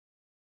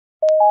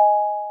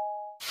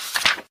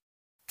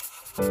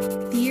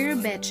Dear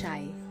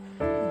Betchay,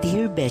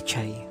 Dear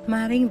Betchay,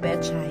 Maring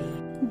Betchay,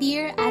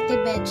 Dear Ate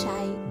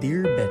Betchay,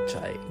 Dear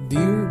Betchay,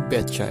 Dear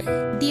Betchay,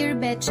 Dear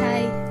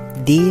Betchay,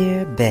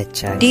 Dear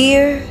Betchay,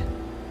 Dear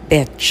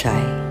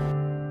Betchay,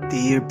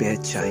 Dear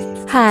Betchay.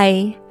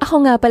 Hi!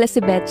 Ako nga pala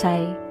si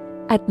Betchay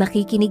at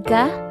nakikinig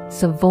ka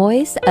sa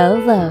Voice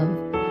of Love.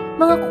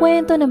 Mga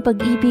kwento ng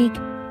pag-ibig,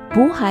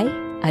 buhay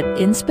at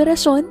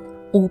inspirasyon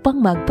upang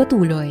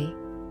magpatuloy.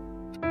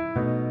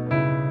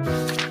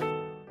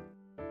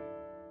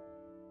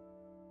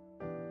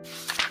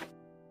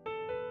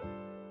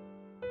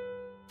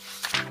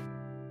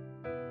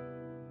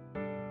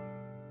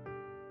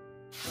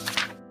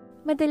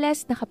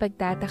 Madalas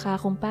nakapagtataka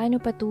kung paano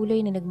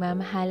patuloy na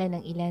nagmamahalan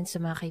ng ilan sa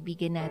mga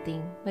kaibigan nating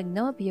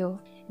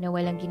magnobyo na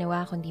walang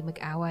ginawa kundi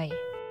mag-away.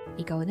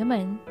 Ikaw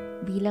naman,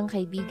 bilang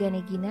kaibigan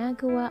ay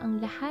ginagawa ang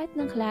lahat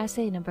ng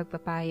klase ng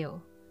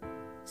pagpapayo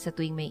sa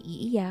tuwing may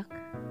iiyak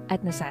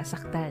at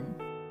nasasaktan.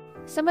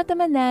 Sa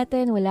mataman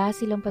natin, wala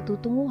silang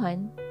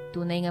patutunguhan,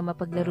 tunay nga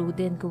mapaglaro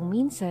din kung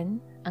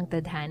minsan ang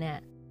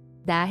tadhana.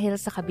 Dahil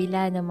sa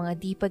kabila ng mga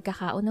di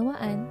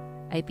pagkakaunawaan,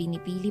 ay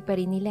pinipili pa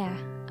rin nila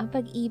ang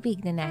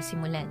pag-ibig na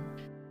nasimulan.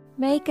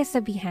 May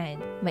kasabihan,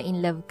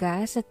 ma-inlove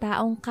ka sa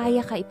taong kaya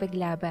ka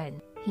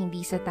ipaglaban,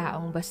 hindi sa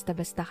taong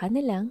basta-basta ka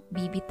nalang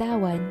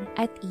bibitawan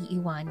at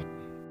iiwanan.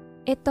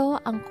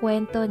 Ito ang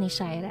kwento ni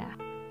Shaira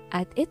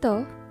at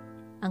ito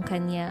ang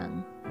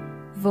kanyang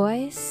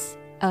Voice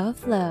of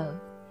Love.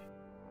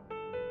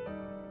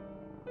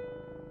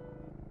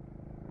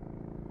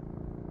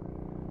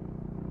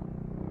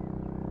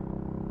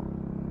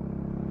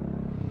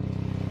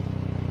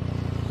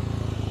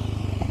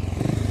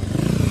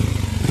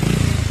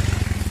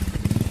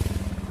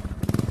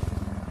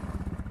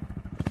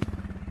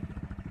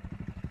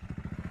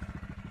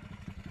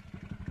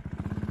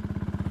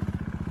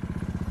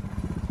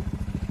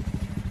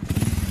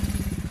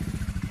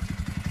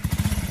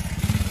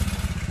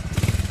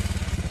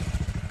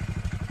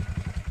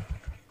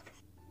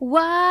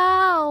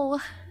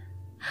 Wow!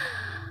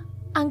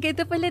 Ang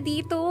ganda pala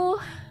dito.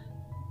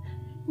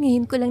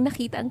 Ngayon ko lang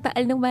nakita ang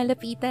taal ng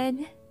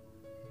malapitan.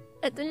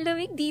 At ang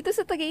lamig dito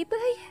sa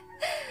Tagaytay.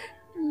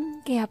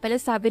 Kaya pala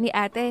sabi ni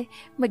ate,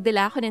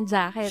 magdala ako ng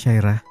jacket.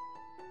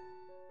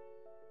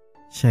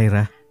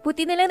 Shaira?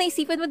 Buti na lang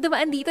naisipan mo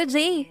dumaan dito,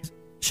 Jay.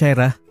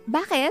 Shaira?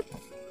 Bakit?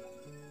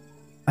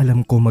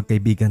 Alam ko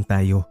magkaibigan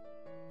tayo,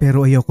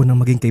 pero ayoko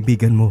nang maging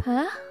kaibigan mo.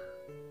 Ha?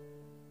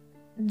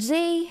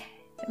 Jay,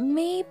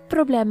 may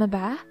problema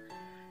ba?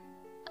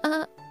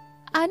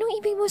 Anong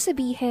ibig mo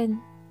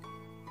sabihin?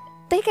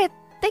 Teka,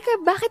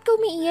 bakit ka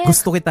umiiyak?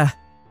 Gusto kita.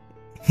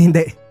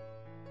 Hindi.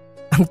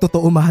 Ang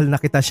totoo, mahal na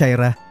kita,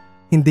 Shaira.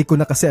 Hindi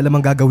ko na kasi alam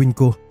ang gagawin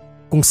ko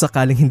kung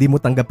sakaling hindi mo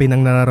tanggapin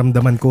ang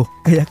nararamdaman ko.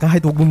 Kaya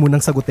kahit huwag mo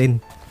munang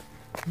sagutin.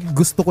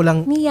 Gusto ko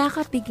lang...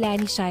 Niyakap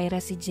bigla ni Shaira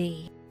si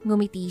Jay.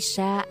 Ngumiti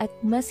siya at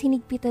mas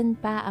hinigpitan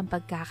pa ang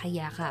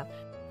pagkakayakap.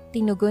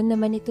 Tinugon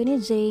naman ito ni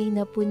Jay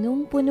na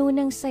punong-puno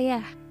ng saya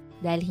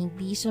dahil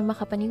hindi siya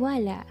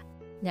makapaniwala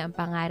na ang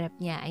pangarap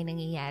niya ay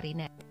nangyayari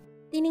na.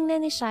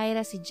 Tiningnan ni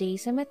Shaira si Jay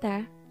sa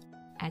mata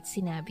at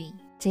sinabi,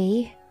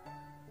 Jay,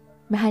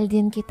 mahal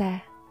din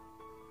kita.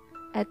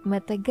 At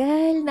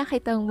matagal na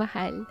kitang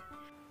mahal.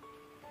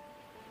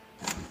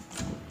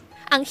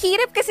 Ang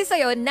hirap kasi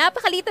sa'yo,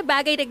 napakaliit na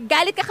bagay na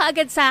galit ka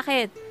kaagad sa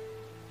akin.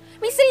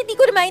 Minsan hindi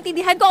ko na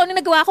maintindihan kung ano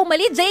nagawa kong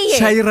mali, Jay.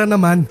 Shaira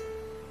naman.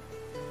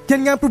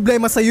 Yan nga ang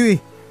problema sa'yo eh.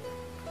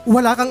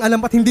 Wala kang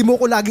alam at hindi mo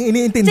ko laging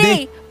iniintindi.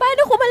 Jay,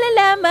 paano ko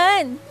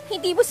malalaman?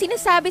 Hindi mo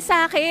sinasabi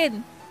sa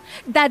akin.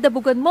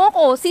 Dadabugan mo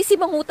ko,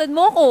 sisimangutan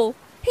mo ko.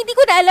 Hindi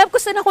ko na alam kung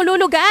saan ako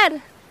lulugar.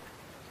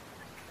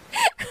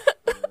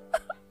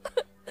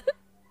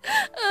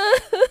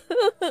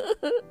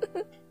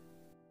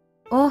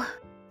 Oh,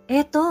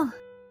 eto.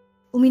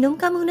 Uminom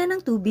ka muna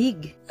ng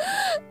tubig.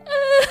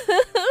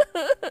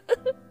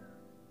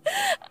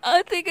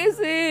 Ate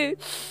kasi,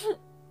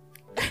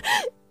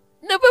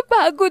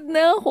 napapagod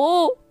na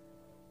ako.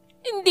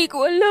 Hindi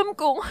ko alam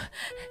kung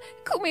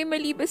may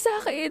mali ba sa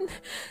akin.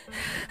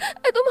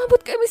 At umabot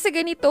kami sa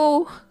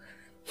ganito.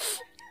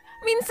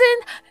 Minsan,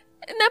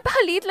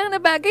 napakaliit lang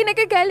na bagay,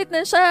 nagagalit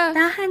na siya.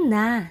 Tahan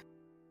na.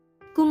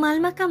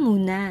 Kumalma ka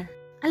muna.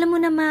 Alam mo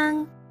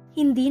namang,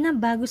 hindi na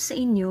bago sa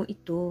inyo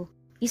ito.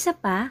 Isa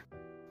pa,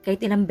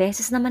 kahit ilang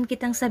beses naman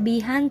kitang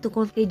sabihan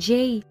tungkol kay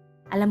Jay,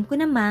 alam ko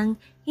namang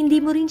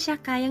hindi mo rin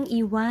siya kayang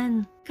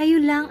iwan. Kayo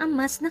lang ang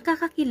mas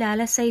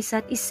nakakakilala sa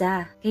isa't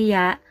isa.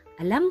 Kaya,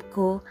 alam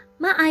ko,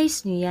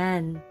 maayos nyo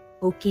yan.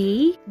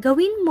 Okay?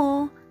 Gawin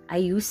mo,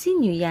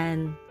 ayusin nyo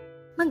yan.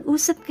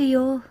 Mag-usap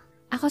kayo.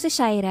 Ako si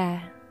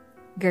Shaira,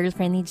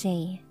 girlfriend ni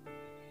Jay.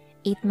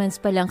 8 months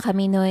pa lang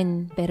kami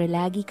nun, pero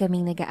lagi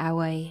kaming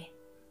nag-aaway.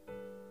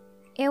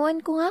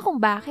 Ewan ko nga kung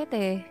bakit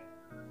eh.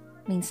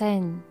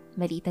 Minsan,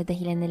 maliit na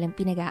dahilan na lang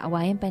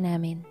pinag-aawayan pa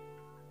namin.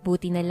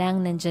 Buti na lang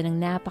nandyan ang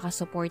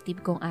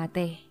napaka-supportive kong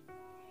ate,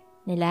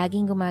 na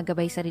laging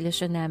gumagabay sa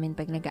relasyon namin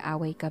pag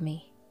nag-aaway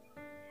kami.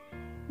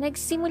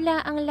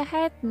 Nagsimula ang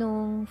lahat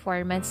nung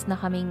 4 months na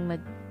kaming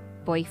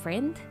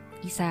mag-boyfriend.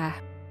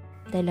 1,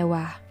 2,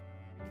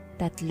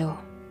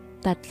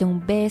 Tatlong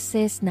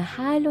beses na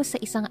halos sa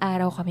isang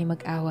araw kami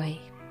mag-away.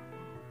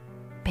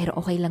 Pero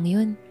okay lang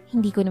yun.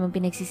 Hindi ko naman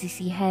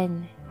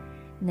pinagsisisihan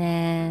na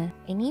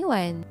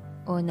iniwan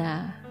o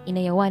na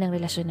inayawan ang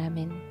relasyon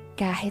namin.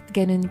 Kahit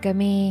ganun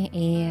kami,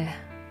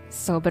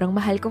 sobrang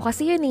mahal ko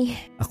kasi yun eh.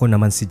 Ako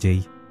naman si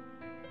Jay.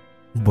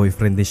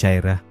 Boyfriend ni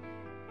Shaira.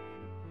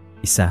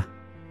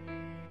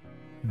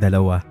 1, 2,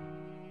 3.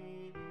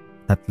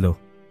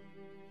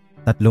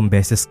 3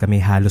 beses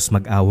kami halos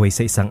mag-away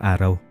sa isang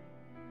araw.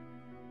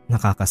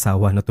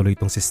 Nakakasawa na tuloy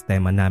itong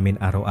sistema namin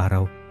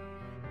araw-araw.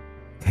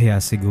 Kaya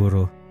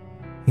siguro,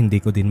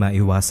 hindi ko din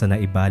maiwasan na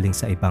ibaling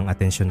sa ibang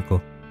atensyon ko.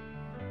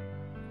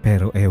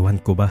 Pero ewan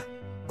ko ba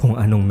kung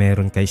anong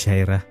meron kay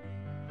Shaira.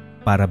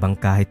 Para bang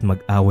kahit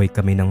mag-away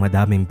kami ng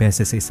madaming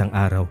beses sa isang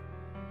araw,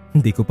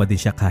 hindi ko pa din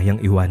siya kayang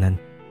iwanan.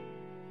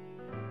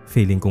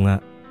 Feeling ko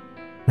nga,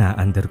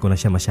 na-under ko na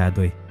siya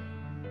masyado eh.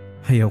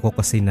 Ayaw ko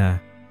kasi na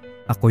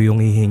ako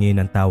yung hihingi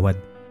ng tawad.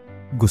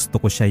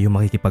 Gusto ko siya yung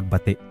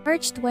makikipagbati.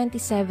 March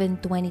 27,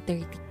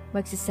 2030,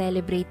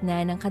 magse-celebrate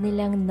na ng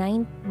kanilang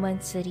 9th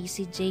monthsary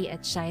si Jay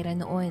at Shaira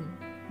noon.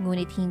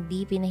 Ngunit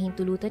hindi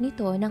pinahintulutan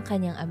ito ng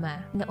kanyang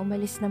ama na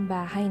umalis ng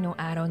bahay noong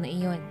araw na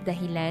iyon.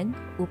 Dahilan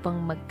upang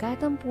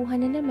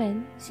magkatampuhan na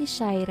naman si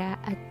Shaira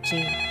at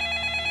Jay.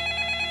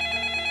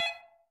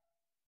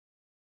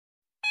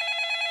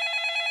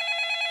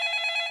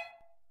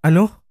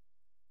 Ano?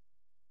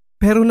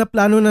 Pero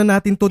naplano na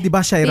natin to, di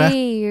ba, Shaira?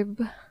 Babe,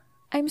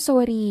 I'm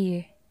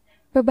sorry.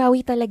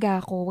 Babawi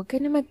talaga ako. Huwag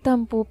ka na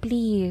magtampo,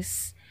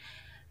 please.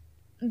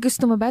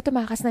 Gusto mo ba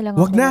tumakas na lang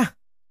ako? Wag na!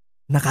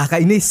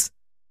 Nakakainis!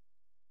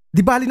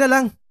 Di bali na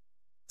lang.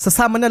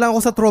 Sasama na lang ako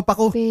sa tropa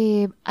ko.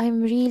 Babe,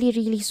 I'm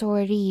really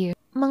sorry.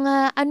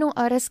 Mga anong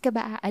oras ka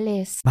ba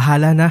aalis?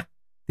 Bahala na.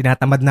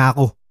 Tinatamad na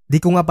ako. Di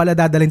ko nga pala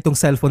dadalhin tong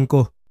cellphone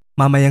ko.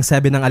 Mamayang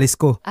 7 ang alis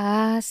ko.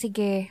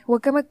 Sige.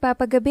 Huwag ka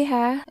magpapagabi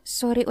ha.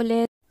 Sorry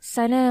ulit.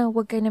 Sana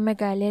huwag ka na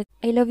magalit.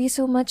 I love you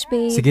so much,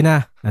 babe. Sige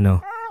na. Ano?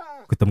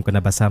 Gutom ka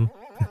na ba, Sam?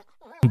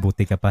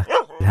 Buti ka pa.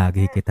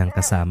 Lagi kitang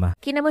kasama.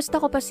 Kinamusta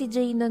ko pa si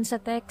Jay nun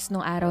sa text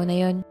nung araw na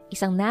yon.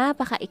 Isang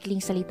napakaikling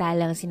salita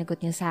lang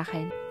sinagot niya sa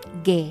akin.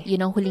 Ge,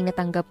 yun ang huling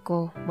natanggap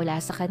ko mula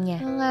sa kanya.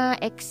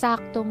 Mga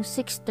eksaktong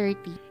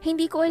 6:30.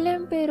 Hindi ko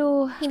alam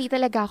pero hindi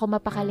talaga ako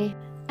mapakali.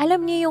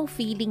 Alam niyo yung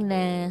feeling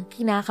na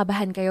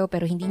kinakabahan kayo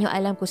pero hindi niyo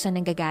alam kung saan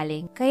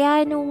nanggagaling.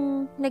 Kaya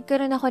nung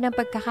nagkaroon ako ng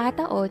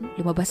pagkakataon,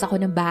 lumabas ako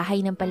ng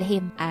bahay ng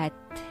palihim at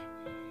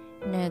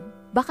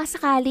baka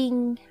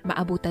sakaling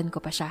maabutan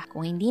ko pa siya.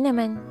 Kung hindi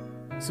naman,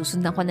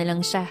 susundan ko na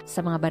lang siya sa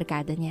mga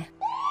barkada niya.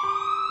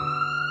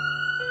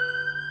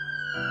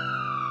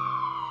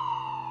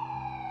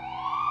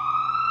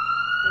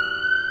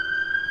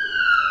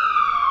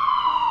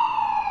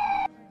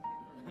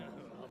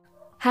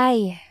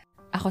 Hi,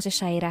 ako si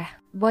Shaira.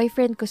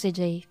 Boyfriend ko si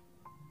Jay.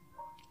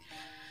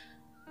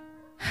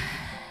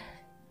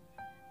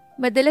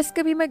 Madalas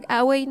kami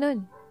mag-away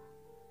nun.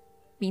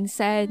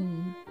 Minsan,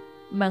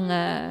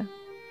 mga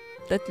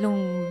 3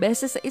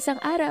 beses sa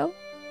isang araw.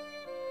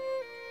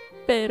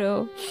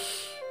 Pero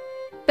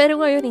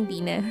ngayon hindi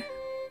na.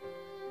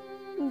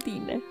 Hindi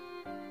na.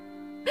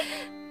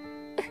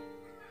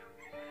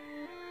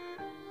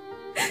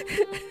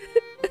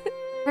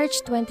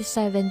 March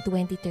 27,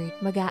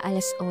 2030,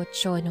 mag-aalas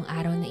 8 nung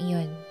araw na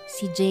iyon.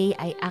 Si Jay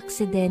ay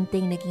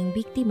aksidenteng naging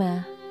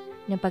biktima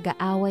ng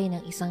pag-aaway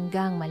ng isang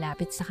gang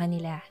malapit sa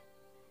kanila.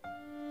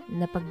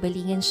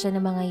 Napagbalingan siya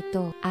ng mga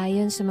ito.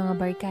 Ayon sa mga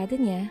barkada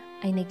niya,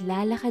 ay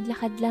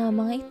naglalakad-lakad lang ang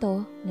mga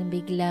ito nang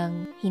biglang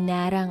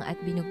hinarang at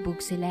binugbog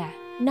sila.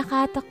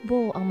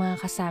 Nakatakbo ang mga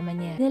kasama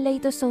niya. Nila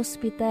ito sa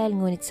ospital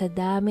ngunit sa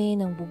dami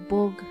ng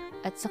bugbog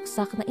at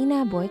saksak na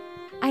inabot,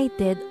 ay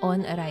dead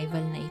on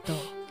arrival na ito.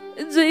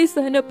 Jay,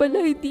 sana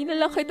pala hindi na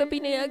lang kita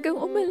pinayagang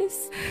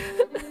umalis.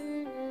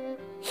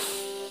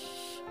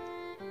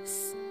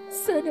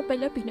 Sana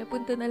pala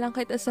pinapunta na lang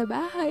kita sa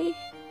bahay.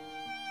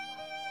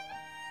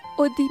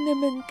 O di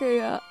naman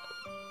kaya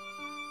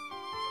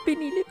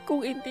pinilit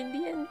kong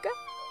intindihan ka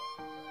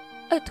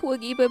at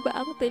huwag ibaba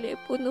ang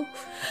telepono.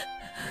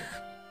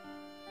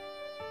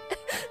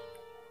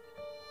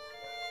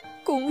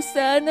 Kung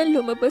sana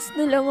lumabas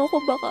na lang ako,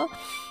 baka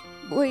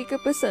buhay ka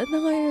pa sana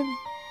ngayon.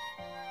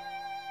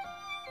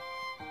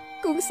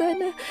 Kung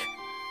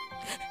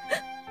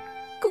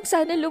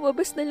sana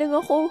lumabas na lang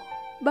ako,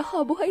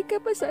 baka buhay ka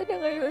pa sana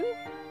ngayon.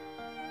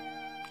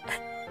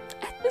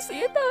 At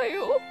masaya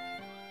tayo.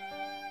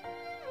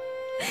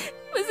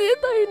 Masaya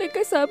tayo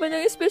nagkasama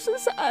ng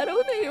espesyal sa araw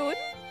na yun.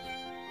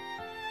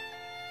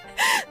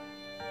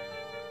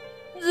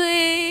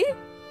 Jay,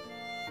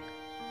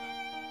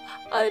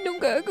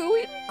 anong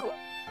gagawin ko?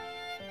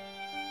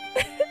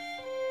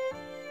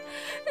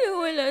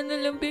 Nawala na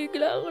lang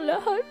bigla ang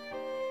lahat.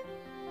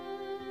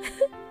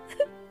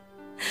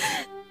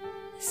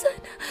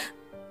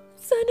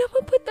 Sana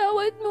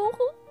mapatawad mo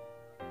ko.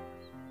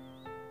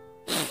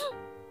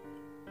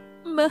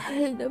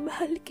 Mahal na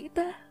mahal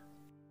kita.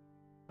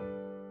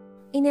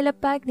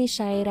 Inilapag ni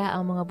Shaira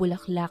ang mga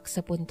bulaklak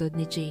sa puntod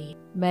ni Jay.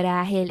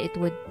 Marahil it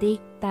would take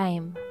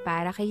time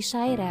para kay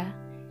Shaira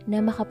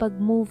na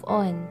makapag-move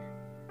on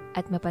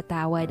at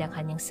mapatawad ang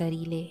kanyang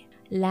sarili.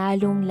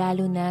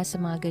 Lalong-lalo na sa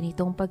mga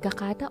ganitong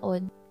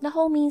pagkakataon na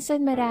kung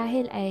minsan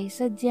marahil ay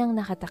sadyang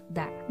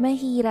nakatakda.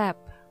 Mahirap,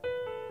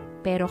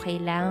 pero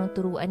kailangang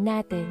turuan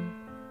natin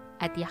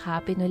at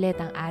yakapin ulit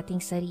ang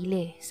ating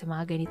sarili sa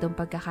mga ganitong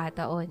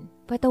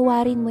pagkakataon.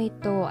 Patawarin mo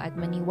ito at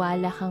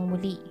maniwala kang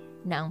muli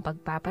na ang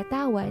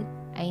pagpapatawad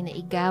ay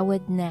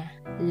naigawad na,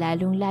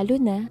 lalong-lalo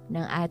na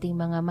ng ating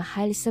mga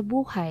mahal sa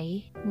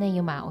buhay na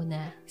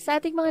yumauna. Sa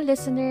ating mga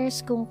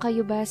listeners, kung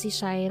kayo ba si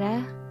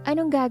Shaira,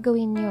 anong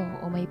gagawin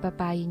nyo o may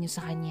papayo nyo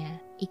sa kanya?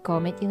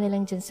 I-comment nyo na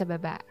lang dyan sa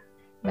baba.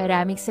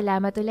 Maraming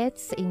salamat ulit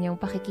sa inyong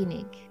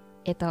pakikinig.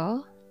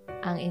 Ito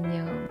ang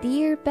inyong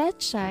Dear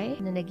Betchay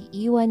na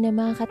nag-iiwan ng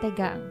mga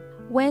katagang.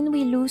 When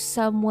we lose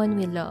someone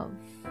we love,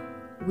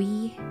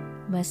 we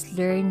must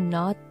learn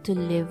not to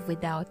live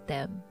without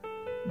them,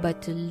 but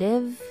to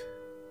live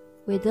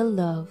with the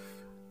love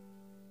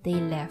they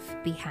left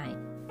behind.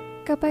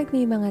 Kapag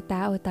may mga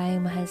tao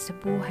tayong mahal sa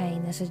buhay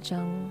na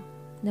sadyang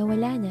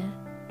nawala na,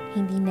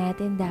 hindi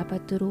natin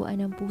dapat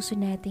turuan ang puso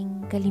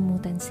nating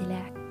kalimutan sila.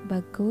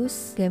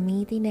 Bagkus,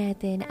 gamitin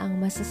natin ang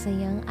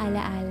masasayang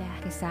alaala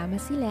kasama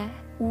sila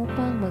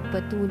upang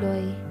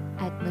magpatuloy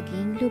at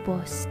maging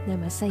lubos na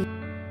masaya.